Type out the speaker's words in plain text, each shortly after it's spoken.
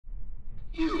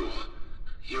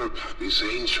You're Poppy's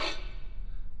angel.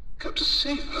 Come to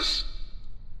save us.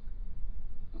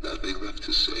 Nothing left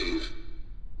to save.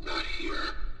 Not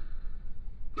here.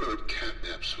 Lord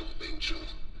Catnap's home, angel.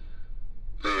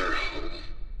 Their home.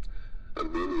 A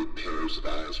myriad pairs of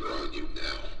eyes are on you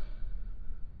now.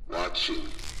 Watching,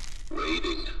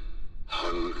 waiting,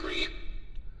 hungry.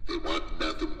 They want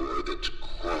nothing more than to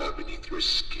crawl beneath your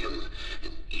skin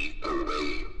and eat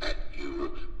away at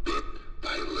you bit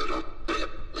by little bit.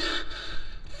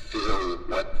 Fill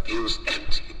what feels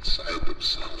empty inside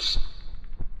themselves.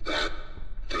 That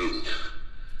thing,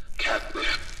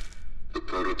 Catnap. The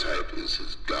prototype is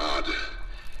his god,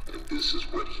 and this is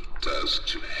what he does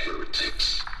to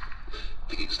heretics.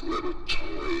 These little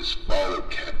toys follow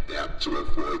Catnap to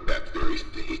avoid that very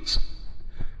fate.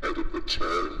 And in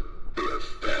return, they are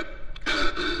fed.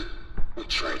 We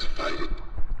try to fight it.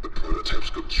 The prototype's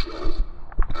control.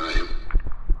 I am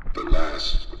the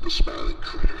last of the smiling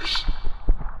critters.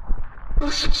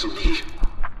 Listen to me.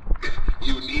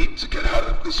 You need to get out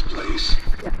of this place.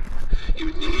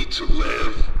 You need to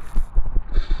live.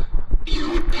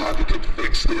 You and Poppy can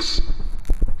fix this.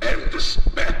 End this